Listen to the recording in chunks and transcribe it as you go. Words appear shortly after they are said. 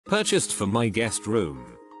Purchased for my guest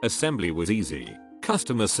room. Assembly was easy.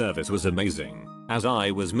 Customer service was amazing, as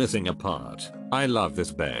I was missing a part. I love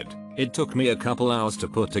this bed. It took me a couple hours to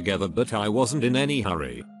put together, but I wasn't in any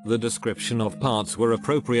hurry. The description of parts were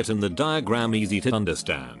appropriate and the diagram easy to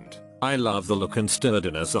understand. I love the look and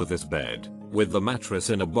sturdiness of this bed. With the mattress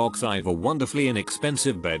in a box, I have a wonderfully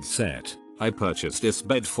inexpensive bed set. I purchased this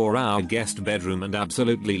bed for our guest bedroom and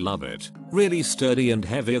absolutely love it. Really sturdy and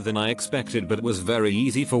heavier than I expected, but was very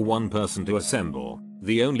easy for one person to assemble.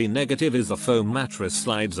 The only negative is the foam mattress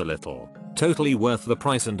slides a little. Totally worth the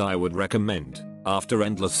price and I would recommend. After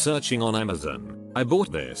endless searching on Amazon, I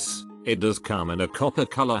bought this. It does come in a copper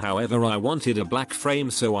color, however I wanted a black frame,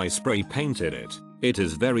 so I spray painted it. It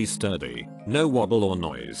is very sturdy, no wobble or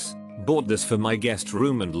noise. Bought this for my guest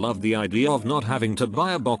room and loved the idea of not having to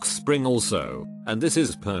buy a box spring also, and this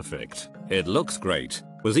is perfect. It looks great,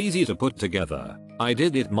 was easy to put together. I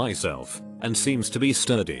did it myself, and seems to be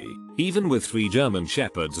sturdy, even with 3 German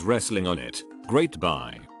shepherds wrestling on it. Great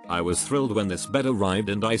buy. I was thrilled when this bed arrived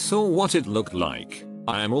and I saw what it looked like.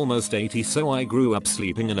 I am almost 80, so I grew up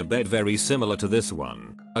sleeping in a bed very similar to this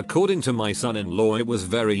one. According to my son-in-law, it was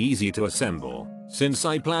very easy to assemble. Since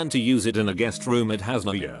I plan to use it in a guest room, it has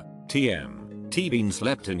no been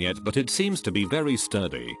slept in yet, but it seems to be very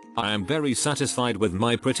sturdy. I am very satisfied with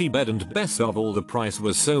my pretty bed, and best of all, the price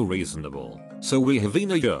was so reasonable. So we have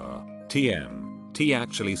been a year.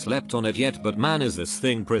 Actually slept on it yet, but man is this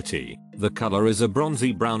thing pretty. The color is a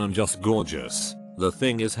bronzy brown and just gorgeous. The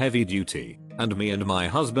thing is heavy duty, and me and my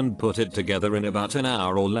husband put it together in about an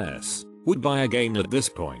hour or less. Would buy again at this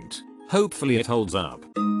point. Hopefully it holds up.